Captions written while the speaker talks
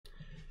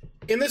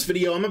In this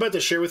video, I'm about to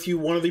share with you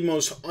one of the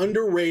most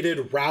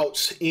underrated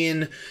routes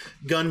in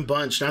Gun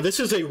Bunch. Now, this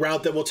is a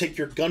route that will take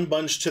your Gun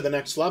Bunch to the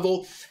next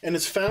level, and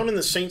it's found in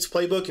the Saints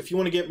playbook. If you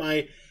want to get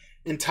my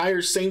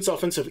entire Saints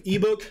offensive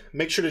ebook,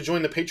 make sure to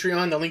join the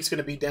Patreon. The link's going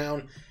to be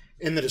down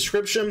in the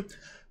description.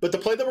 But the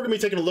play that we're going to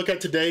be taking a look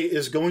at today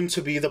is going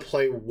to be the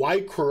play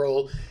Y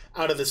curl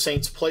out of the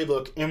Saints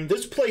playbook. And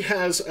this play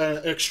has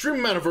an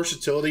extreme amount of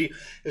versatility,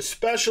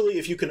 especially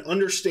if you can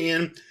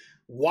understand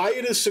why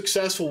it is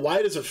successful, why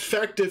it is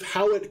effective,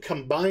 how it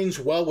combines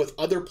well with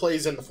other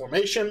plays in the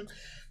formation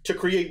to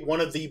create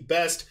one of the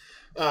best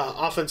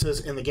offenses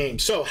in the game.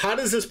 So how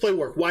does this play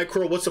work? Y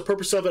curl, what's the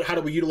purpose of it? How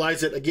do we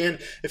utilize it? Again,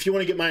 if you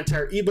want to get my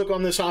entire ebook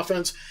on this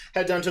offense,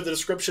 head down to the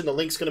description. The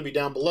link's going to be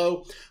down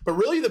below. But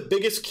really the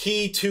biggest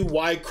key to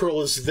Y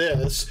curl is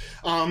this.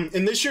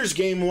 In this year's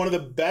game, one of the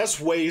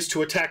best ways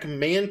to attack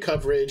man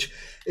coverage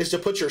is to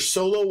put your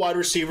solo wide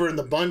receiver in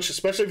the bunch,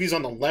 especially if he's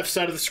on the left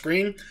side of the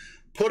screen.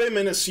 Put him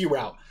in a C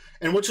route.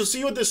 And what you'll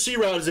see with this C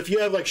route is if you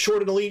have like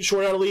short and elite,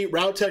 short out elite,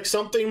 route tech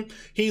something,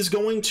 he's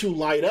going to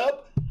light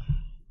up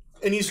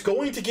and he's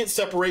going to get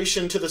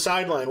separation to the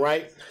sideline,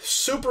 right?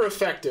 Super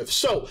effective.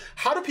 So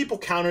how do people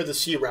counter the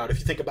C route if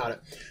you think about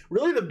it?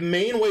 Really the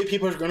main way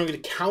people are going to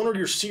counter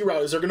your C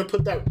route is they're going to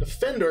put that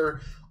defender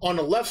on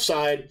the left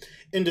side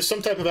into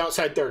some type of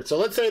outside third. So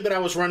let's say that I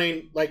was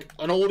running like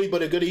an oldie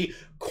but a goodie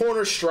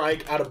corner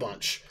strike out of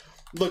bunch.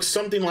 Looks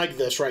something like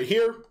this right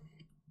here.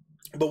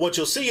 But what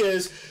you'll see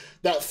is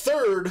that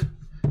third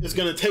is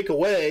going to take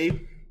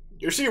away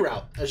your C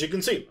route. As you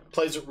can see,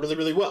 plays it really,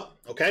 really well,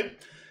 okay?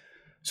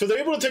 So they're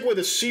able to take away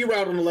the C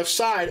route on the left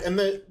side,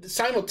 and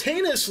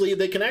simultaneously,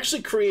 they can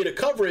actually create a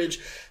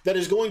coverage that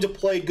is going to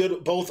play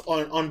good both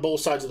on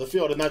both sides of the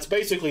field. And that's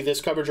basically this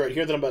coverage right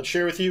here that I'm about to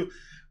share with you,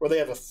 where they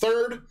have a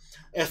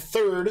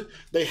third,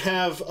 they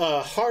have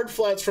hard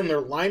flats from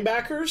their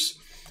linebackers,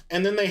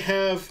 and then they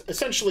have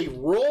essentially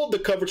rolled the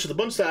coverage to the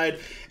bunch side,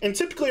 and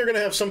typically you're going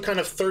to have some kind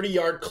of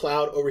 30-yard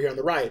cloud over here on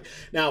the right.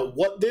 Now,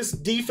 what this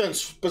defense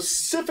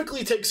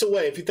specifically takes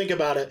away, if you think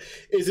about it,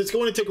 is it's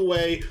going to take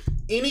away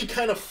any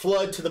kind of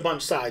flood to the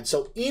bunch side.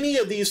 So any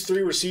of these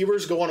three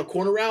receivers go on a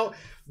corner route,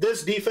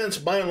 this defense,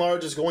 by and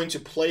large, is going to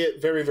play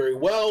it very, very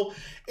well.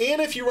 And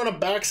if you run a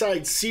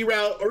backside C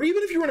route, or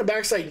even if you run a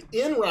backside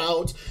in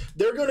route,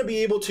 they're going to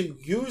be able to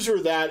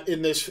user that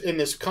in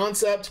this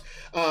concept.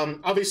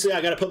 Obviously,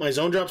 I got to put my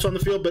zone drops on the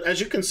field, but as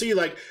you can see,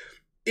 like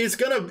it's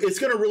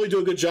gonna really do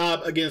a good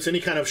job against any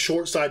kind of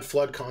short side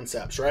flood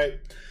concepts, right?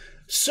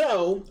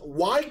 So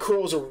Y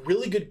curl is a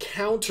really good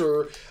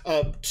counter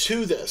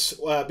to this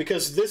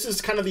because this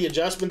is kind of the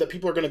adjustment that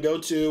people are going to go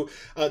to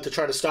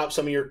try to stop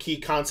some of your key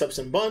concepts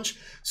in bunch.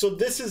 So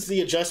this is the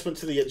adjustment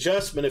to the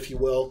adjustment, if you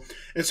will.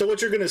 And so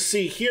what you're going to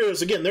see here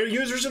is, again, their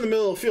user's in the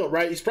middle of the field,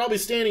 right? He's probably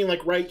standing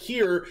like right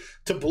here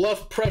to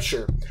bluff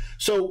pressure.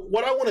 So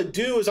what I want to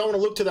do is I want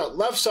to look to that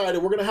left side,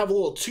 and we're going to have a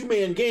little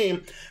two-man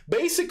game.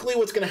 Basically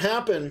what's going to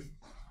happen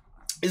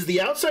is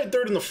the outside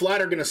third and the flat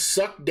are going to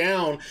suck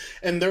down,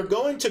 and they're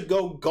going to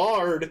go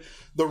guard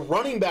the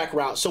running back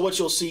route. So what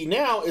you'll see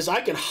now is I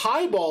can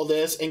highball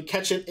this and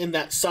catch it in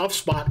that soft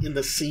spot in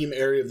the seam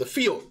area of the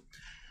field.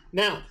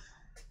 Now,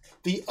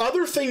 the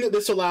other thing that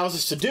this allows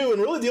us to do,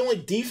 and really the only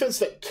defense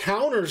that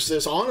counters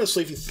this,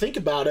 honestly, if you think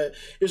about it,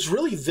 is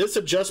really this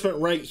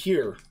adjustment right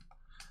here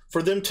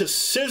for them to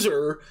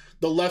scissor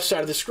the left side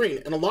of the screen.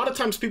 And a lot of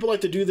times people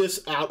like to do this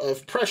out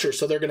of pressure.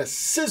 So they're going to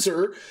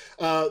scissor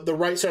the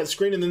right side of the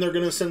screen, and then they're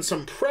going to send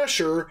some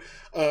pressure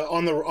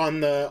off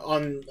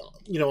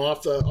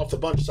the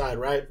bunch side,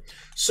 right?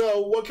 So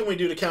what can we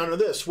do to counter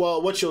this?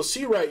 Well, what you'll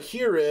see right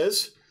here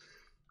is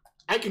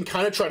I can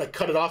kind of try to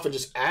cut it off and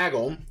just ag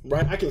them,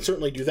 right? I can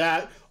certainly do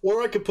that,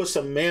 or I could put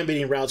some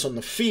man-beating routes on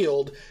the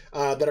field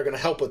that are going to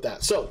help with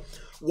that. So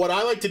what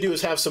I like to do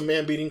is have some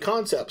man-beating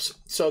concepts.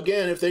 So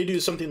again, if they do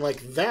something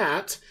like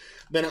that,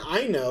 then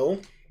I know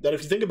that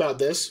if you think about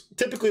this,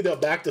 typically they'll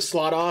back the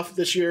slot off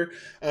this year,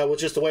 with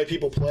just the way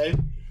people play.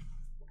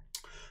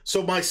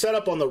 So my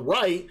setup on the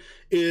right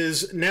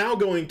is now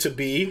going to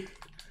be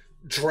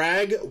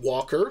drag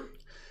Walker.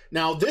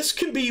 Now this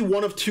can be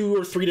one of two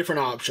or three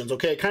different options,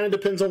 okay? It kind of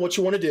depends on what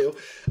you want to do.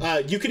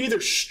 You could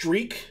either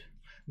streak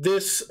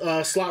this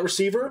slot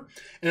receiver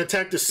and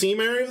attack the seam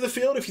area of the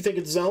field if you think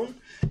it's zone.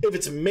 If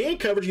it's man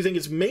coverage, you think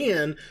it's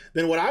man,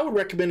 then what I would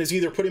recommend is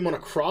either put him on a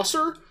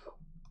crosser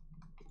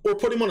or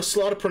put him on a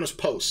slot apprentice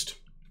post.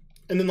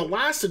 And then the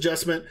last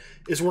adjustment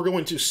is we're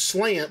going to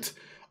slant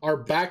our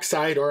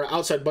backside or our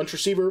outside bunch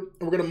receiver,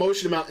 and we're going to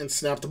motion him out and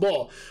snap the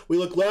ball. We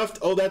look left,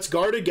 oh, that's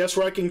guarded. Guess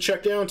where I can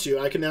check down to?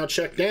 I can now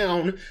check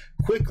down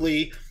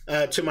quickly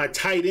to my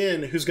tight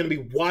end, who's going to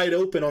be wide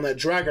open on that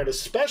drag route,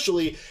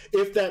 especially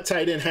if that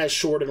tight end has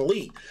short and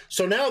elite.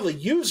 So now the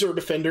user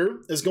defender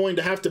is going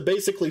to have to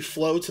basically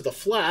flow to the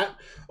flat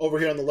over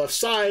here on the left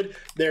side.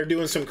 They're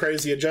doing some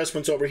crazy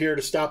adjustments over here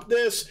to stop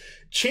this.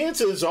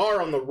 Chances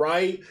are on the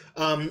right,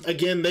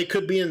 again, they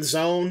could be in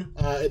zone.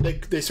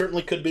 They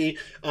certainly could be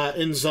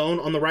in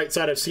zone on the right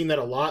side. I've seen that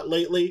a lot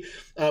lately.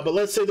 But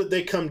let's say that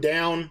they come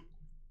down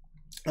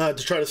to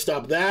try to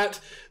stop that.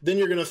 Then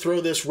you're going to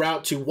throw this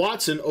route to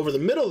Watson over the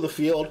middle of the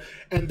field,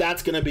 and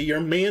that's going to be your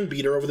man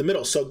beater over the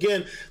middle. So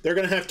again, they're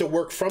going to have to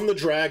work from the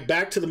drag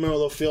back to the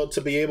middle of the field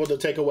to be able to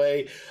take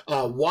away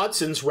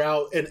Watson's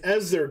route. And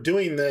as they're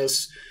doing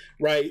this,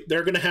 right,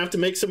 they're going to have to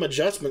make some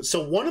adjustments.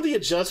 So one of the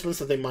adjustments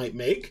that they might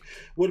make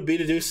would be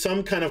to do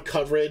some kind of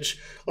coverage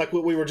like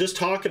what we were just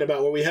talking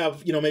about, where we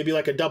have, you know, maybe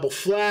like a double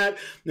flat,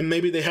 and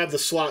maybe they have the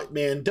slot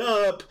manned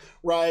up,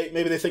 right?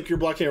 Maybe they think you're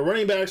blocking a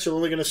running back, so they're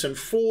only going to send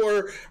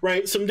 4,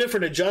 right? Some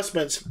different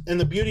adjustments. And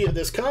the beauty of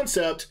this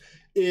concept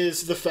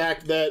is the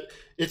fact that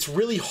it's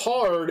really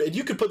hard, and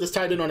you could put this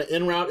tight end on an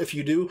in route if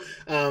you do.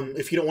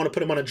 If you don't want to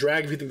put him on a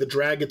drag, if you think the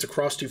drag gets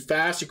across too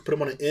fast, you can put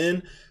him on an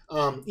in.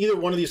 Either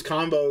one of these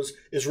combos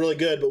is really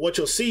good, but what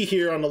you'll see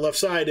here on the left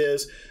side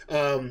is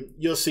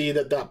you'll see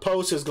that that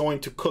post is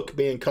going to cook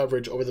man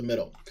coverage over the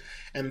middle.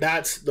 And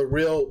that's the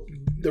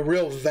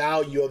real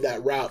value of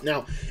that route.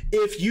 Now,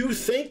 if you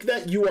think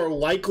that you are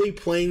likely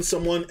playing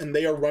someone and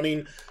they are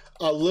running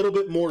a little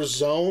bit more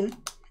zone,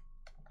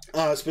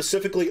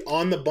 specifically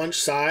on the bunch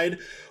side,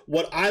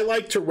 what I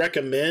like to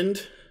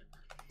recommend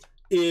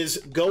is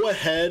go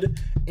ahead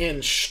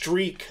and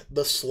streak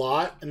the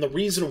slot. And the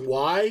reason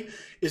why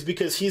is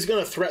because he's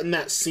going to threaten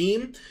that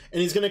seam,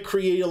 and he's going to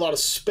create a lot of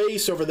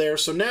space over there.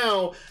 So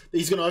now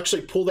he's going to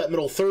actually pull that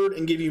middle third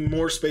and give you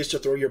more space to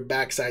throw your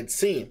backside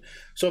seam.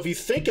 So if you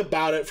think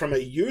about it from a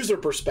user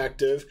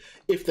perspective,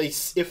 if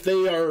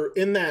they are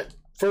in that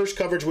first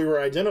coverage we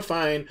were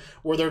identifying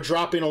where they're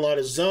dropping a lot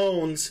of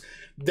zones,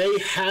 they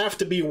have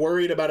to be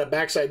worried about a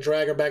backside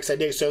drag or backside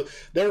day. So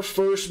their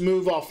first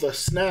move off the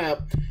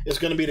snap is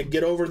going to be to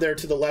get over there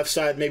to the left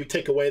side, maybe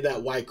take away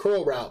that Y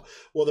curl route.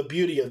 Well, the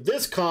beauty of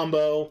this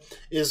combo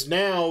is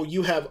now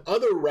you have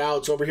other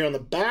routes over here on the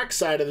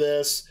backside of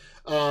this,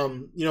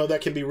 you know,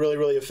 that can be really,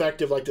 really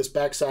effective, like this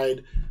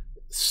backside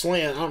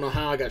slant. I don't know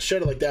how I got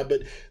shredded like that,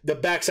 but the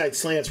backside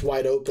slant's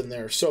wide open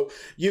there. So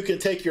you can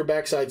take your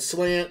backside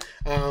slant.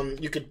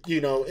 You could, you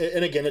know,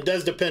 and again, it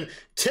does depend.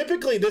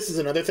 Typically, this is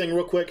another thing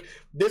real quick.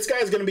 This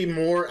guy's going to be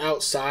more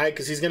outside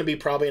because he's going to be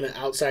probably in an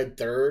outside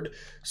third.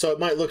 So it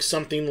might look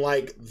something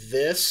like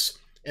this.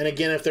 And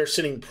again, if they're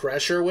sitting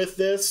pressure with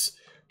this,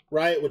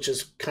 right, which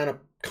is kind of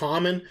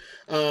common,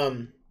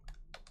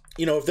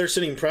 you know, if they're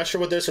sitting pressure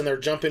with this and they're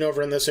jumping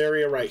over in this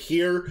area right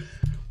here,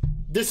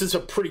 this is a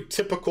pretty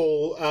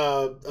typical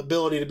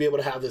ability to be able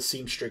to have this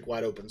seam streak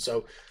wide open.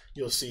 So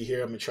you'll see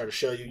here, I'm going to try to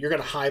show you. You're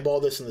going to highball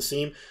this in the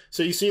seam.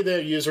 So you see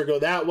the user go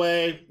that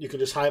way. You can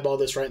just highball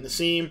this right in the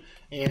seam,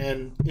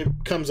 and it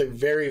becomes a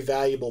very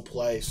valuable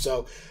play.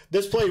 So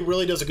this play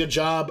really does a good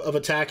job of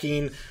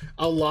attacking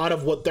a lot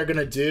of what they're going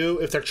to do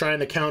if they're trying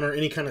to counter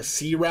any kind of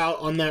C route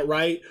on that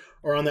right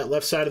or on that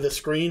left side of the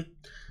screen.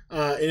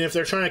 And if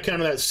they're trying to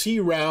counter that C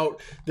route,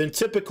 then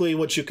typically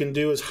what you can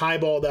do is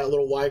highball that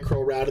little Y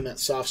curl route in that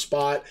soft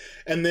spot.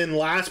 And then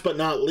last but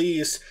not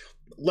least,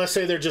 let's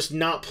say they're just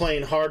not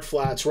playing hard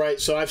flats, right?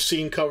 So I've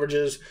seen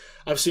coverages,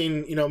 I've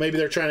seen, you know, maybe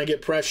they're trying to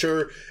get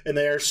pressure and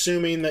they're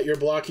assuming that you're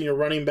blocking your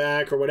running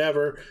back or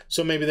whatever.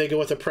 So maybe they go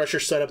with a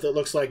pressure setup that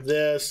looks like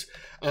this.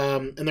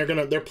 And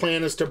their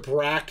plan is to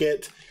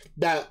bracket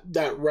that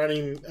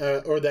running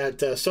or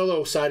that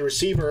solo side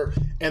receiver,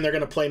 and they're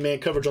going to play man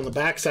coverage on the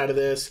backside of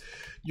this.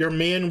 Your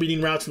man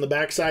reading routes on the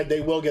backside, they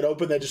will get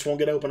open. They just won't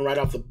get open right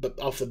off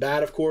the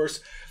bat, of course.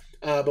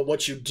 But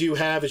what you do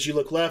have is you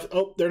look left.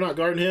 Oh, they're not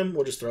guarding him.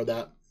 We'll just throw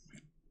that.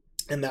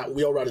 And that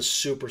wheel route is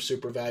super,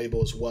 super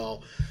valuable as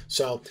well.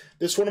 So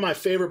this is one of my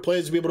favorite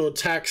plays, to be able to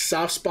attack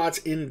soft spots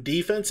in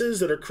defenses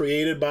that are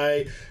created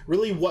by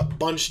really what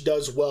bunch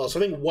does well. So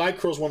I think Y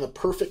curl is one of the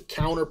perfect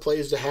counter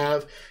plays to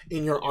have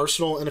in your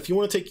arsenal. And if you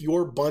want to take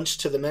your bunch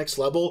to the next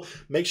level,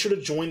 make sure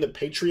to join the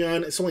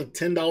Patreon. It's only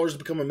 $10 to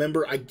become a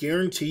member. I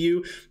guarantee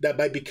you that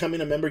by becoming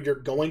a member, you're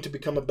going to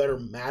become a better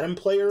Madden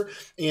player.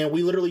 And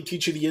we literally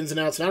teach you the ins and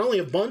outs, not only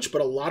of bunch,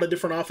 but a lot of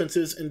different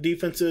offenses and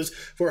defenses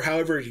for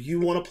however you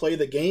want to play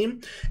the game.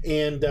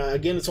 And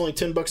again, it's only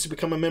 $10 to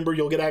become a member.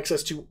 You'll get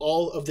access to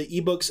all of the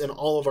ebooks and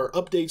all of our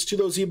updates to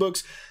those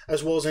ebooks,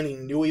 as well as any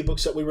new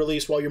ebooks that we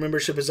release while your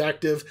membership is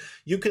active.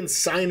 You can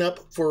sign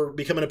up for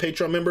becoming a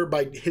Patreon member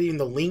by hitting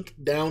the link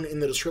down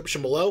in the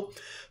description below.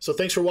 So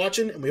thanks for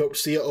watching, and we hope to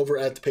see you over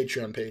at the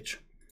Patreon page.